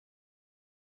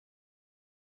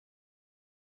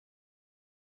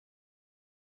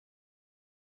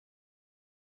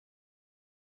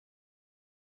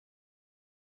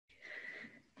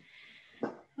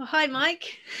Oh, hi,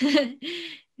 Mike.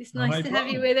 It's nice Hi, to have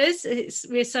you with us.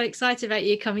 We're so excited about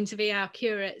you coming to be our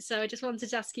curate. So I just wanted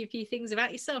to ask you a few things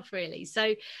about yourself, really.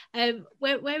 So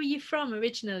where are you from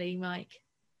originally, Mike?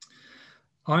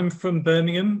 I'm from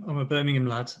Birmingham. I'm a Birmingham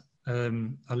lad.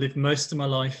 I lived most of my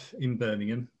life in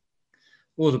Birmingham,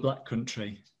 or the Black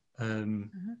Country.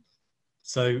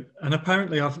 So, and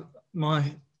apparently all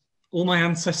my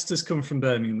ancestors come from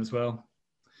Birmingham as well.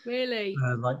 Really?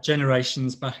 Like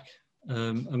generations back.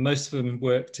 And most of them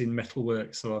worked in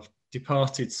metalwork, so I've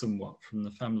departed somewhat from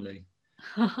the family.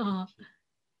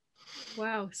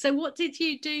 Wow. So what did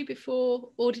you do before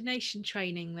ordination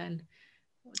training then?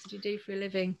 What did you do for a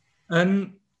living?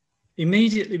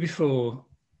 Immediately before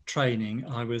training,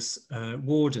 I was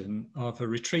warden of a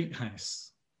retreat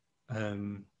house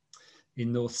in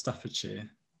North Staffordshire,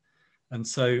 and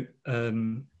so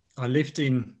I lived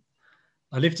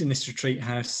in this retreat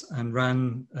house and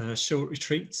ran short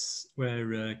retreats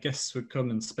where guests would come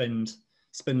and spend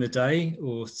the day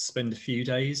or spend a few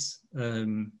days,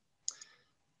 kind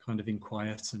of in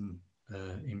quiet and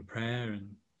in prayer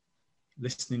and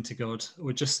listening to God,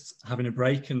 or just having a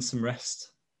break and some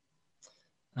rest.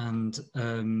 And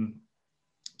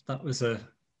that was a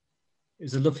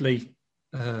lovely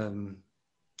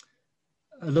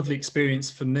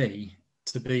experience for me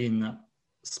to be in that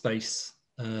space,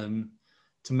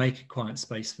 to make a quiet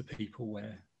space for people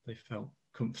where they felt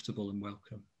comfortable and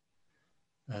welcome.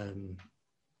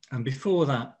 And before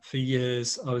that, for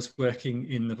years, I was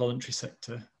working in the voluntary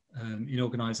sector, in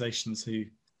organisations who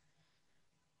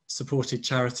supported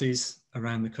charities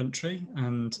around the country,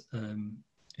 and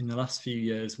in the last few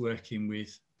years working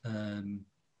with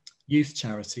youth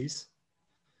charities.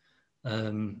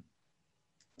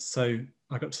 So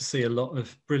I got to see a lot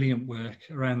of brilliant work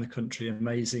around the country,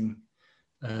 amazing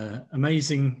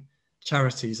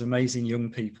charities, amazing young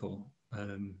people.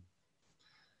 And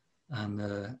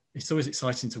it's always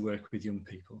exciting to work with young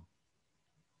people.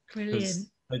 Brilliant.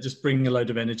 They just bring a load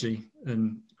of energy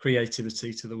and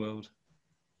creativity to the world.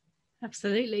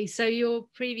 Absolutely. So your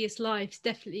previous life's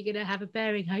definitely going to have a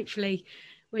bearing, hopefully,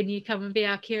 when you come and be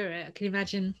our curate. I can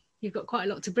imagine you've got quite a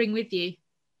lot to bring with you.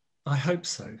 I hope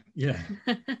so, yeah.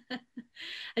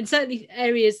 And certainly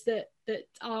areas that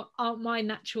aren't my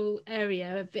natural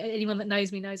area. Anyone that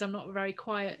knows me knows I'm not a very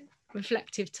quiet,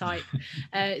 reflective type.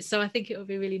 So I think it would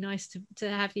be really nice to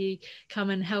have you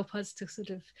come and help us to sort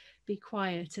of be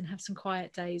quiet and have some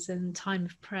quiet days and time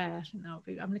of prayer. I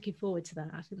think I'm looking forward to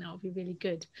that. I think that would be really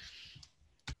good.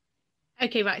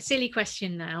 Okay, right, silly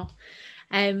question now.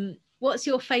 What's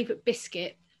your favourite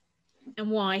biscuit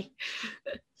and why?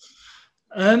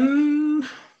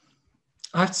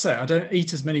 I have to say, I don't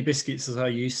eat as many biscuits as I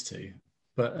used to,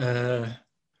 but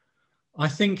I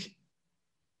think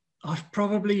I've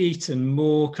probably eaten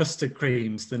more custard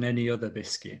creams than any other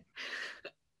biscuit.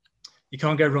 You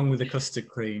can't go wrong with a custard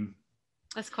cream.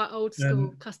 That's quite old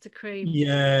school, custard cream.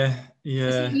 Yeah.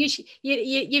 You've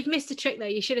missed a trick though.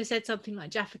 You should have said something like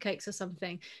Jaffa cakes or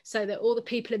something, so that all the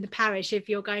people in the parish, if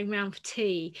you're going round for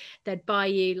tea, they'd buy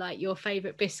you like your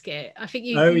favourite biscuit. I think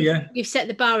you've set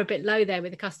the bar a bit low there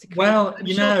with the custard cream. Well, I'm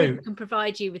sure people can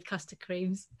provide you with custard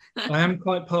creams. I am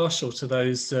quite partial to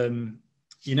those.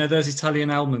 Those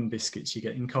Italian almond biscuits you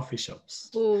get in coffee shops.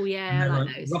 Oh yeah, I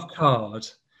like those. Rock hard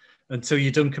until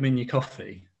you dunk them in your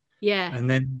coffee. Yeah, and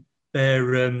then they're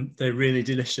really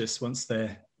delicious once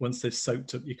they've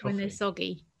soaked up your coffee. When they're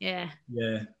soggy, yeah,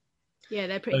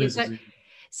 they're pretty good.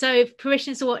 So if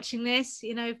parishioners are watching this,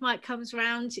 if Mike comes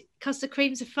around, custard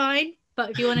creams are fine. But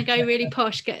if you want to go really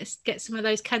posh, get some of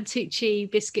those Cantucci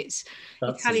biscuits,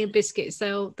 Italian biscuits.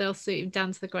 They'll suit him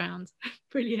down to the ground.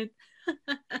 Brilliant,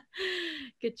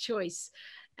 good choice.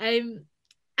 And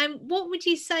what would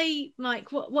you say,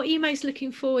 Mike? What are you most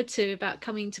looking forward to about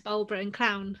coming to Barlborough and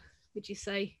Clowne? Would you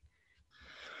say?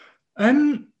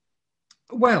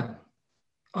 Well,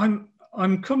 I'm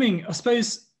coming. I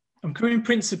suppose I'm coming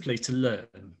principally to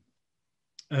learn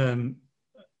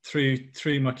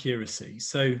through my curacy.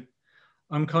 So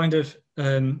I'm kind of,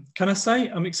 can I say,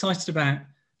 I'm excited about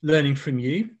learning from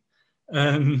you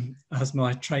as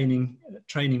my training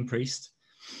priest,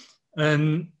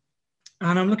 and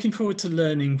I'm looking forward to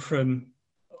learning from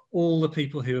all the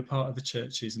people who are part of the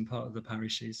churches and part of the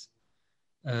parishes.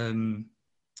 And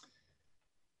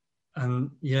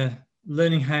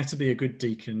learning how to be a good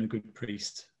deacon, a good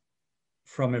priest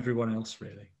from everyone else,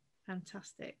 really.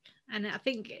 Fantastic. And I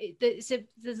think there's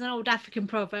an old African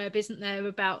proverb, isn't there,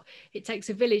 about it takes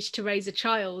a village to raise a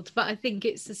child, but I think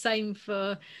it's the same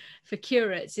for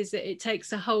curates, is that it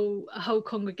takes a whole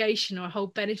congregation or a whole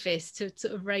benefice to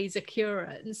sort of raise a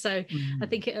curate. And so I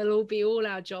think it'll all be all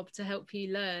our job to help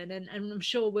you learn, and I'm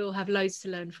sure we'll have loads to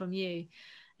learn from you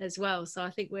as well. So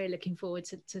I think we're looking forward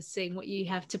to seeing what you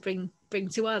have to bring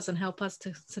to us and help us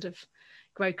to sort of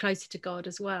grow closer to God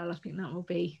as well. I think that will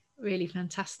be really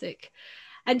fantastic.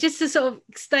 And just to sort of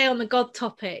stay on the God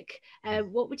topic,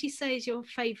 what would you say is your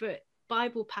favourite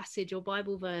Bible passage or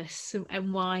Bible verse,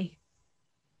 and why?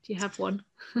 Do you have one?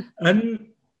 I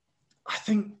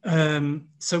think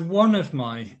so. One of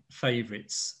my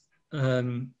favourites,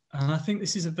 and I think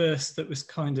this is a verse that was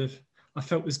kind of, I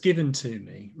felt was given to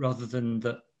me rather than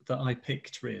that I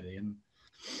picked, really,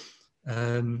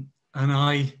 and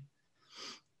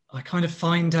I kind of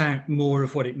find out more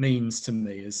of what it means to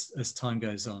me as time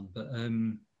goes on. But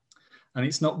and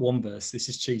it's not one verse. This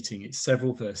is cheating. It's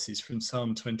several verses from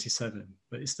Psalm 27.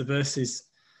 But it's the verses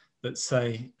that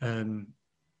say,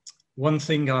 "One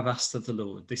thing I've asked of the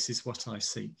Lord, this is what I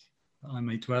seek, that I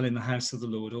may dwell in the house of the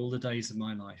Lord all the days of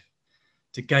my life,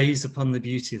 to gaze upon the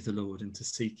beauty of the Lord and to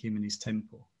seek Him in His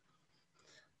temple."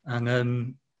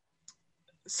 And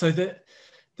so that.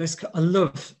 I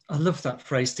love that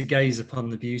phrase, to gaze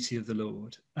upon the beauty of the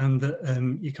Lord, and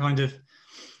that you kind of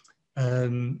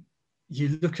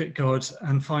you look at God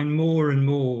and find more and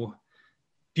more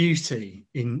beauty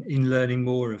in learning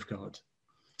more of God.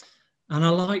 And I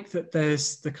like that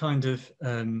there's the kind of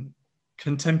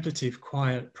contemplative,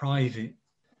 quiet, private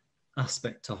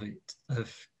aspect of it,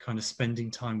 of kind of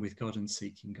spending time with God and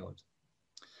seeking God.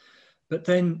 But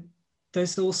then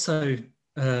there's also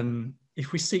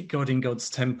if we seek God in God's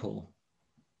temple,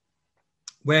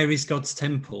 where is God's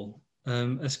temple?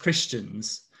 As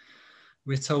Christians,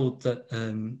 we're told that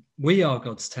we are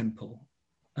God's temple.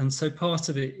 And so part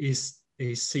of it is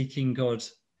seeking God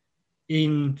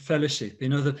in fellowship,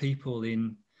 in other people,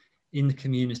 in the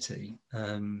community.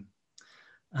 And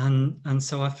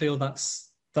so I feel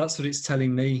that's what it's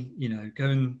telling me, go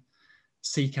and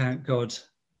seek out God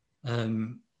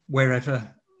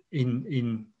wherever,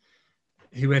 in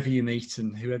whoever you meet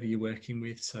and whoever you're working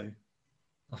with. So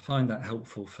I find that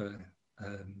helpful for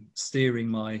steering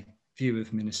my view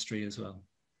of ministry as well.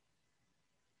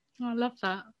 I love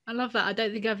that. I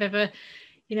don't think I've ever,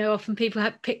 often people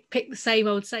have pick the same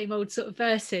old sort of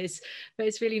verses, but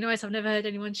it's really nice. I've never heard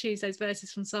anyone choose those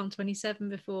verses from Psalm 27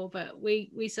 before, but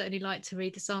we certainly like to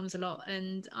read the Psalms a lot,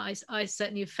 and I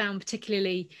certainly have found,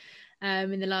 particularly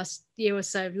in the last year or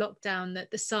so of lockdown,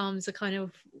 that the Psalms are kind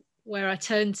of where I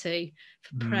turn to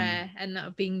for prayer, and that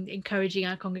I've been encouraging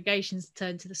our congregations to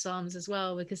turn to the Psalms as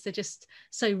well, because they're just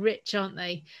so rich, aren't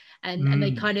they? And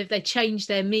they change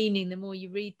their meaning the more you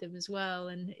read them as well.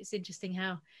 And it's interesting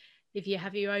how, if you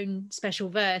have your own special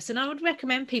verse, and I would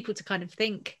recommend people to kind of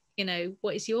think,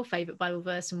 what is your favorite Bible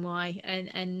verse and why,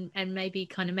 and maybe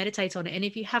kind of meditate on it. And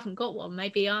if you haven't got one,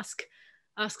 maybe ask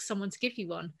someone to give you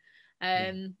one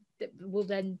that will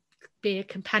then be a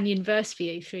companion verse for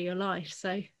you through your life.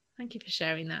 So thank you for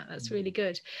sharing that. That's really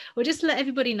good. Well, just to let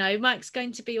everybody know, Mike's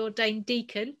going to be ordained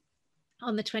deacon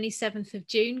on the 27th of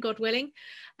June, God willing,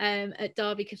 at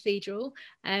Derby Cathedral.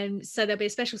 So there'll be a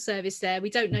special service there.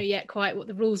 We don't know yet quite what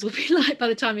the rules will be like by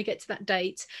the time we get to that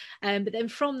date. But then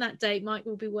from that date, Mike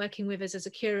will be working with us as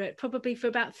a curate, probably for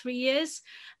about 3 years.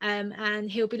 And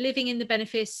he'll be living in the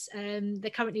benefice. They're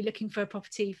currently looking for a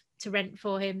property to rent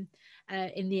for him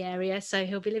in the area, so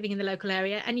he'll be living in the local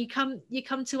area. And you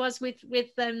come to us with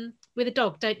a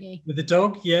dog, don't you? With a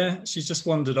dog, yeah. She's just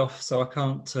wandered off, so I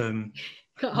can't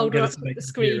hold her up at the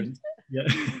screen. Yeah.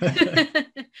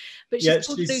 But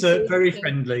she's very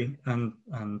friendly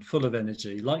and full of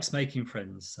energy, likes making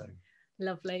friends. So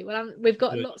lovely. Well, we've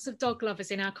got lots of dog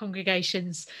lovers in our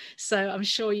congregations, so I'm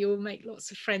sure you will make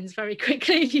lots of friends very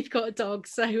quickly if you've got a dog.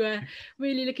 So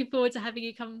really looking forward to having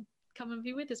you come and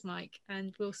be with us, Mike,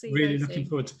 and we'll see you really very looking soon.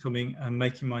 forward to coming and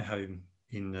making my home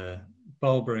in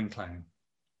Barlborough and Clowne.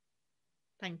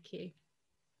 Thank you.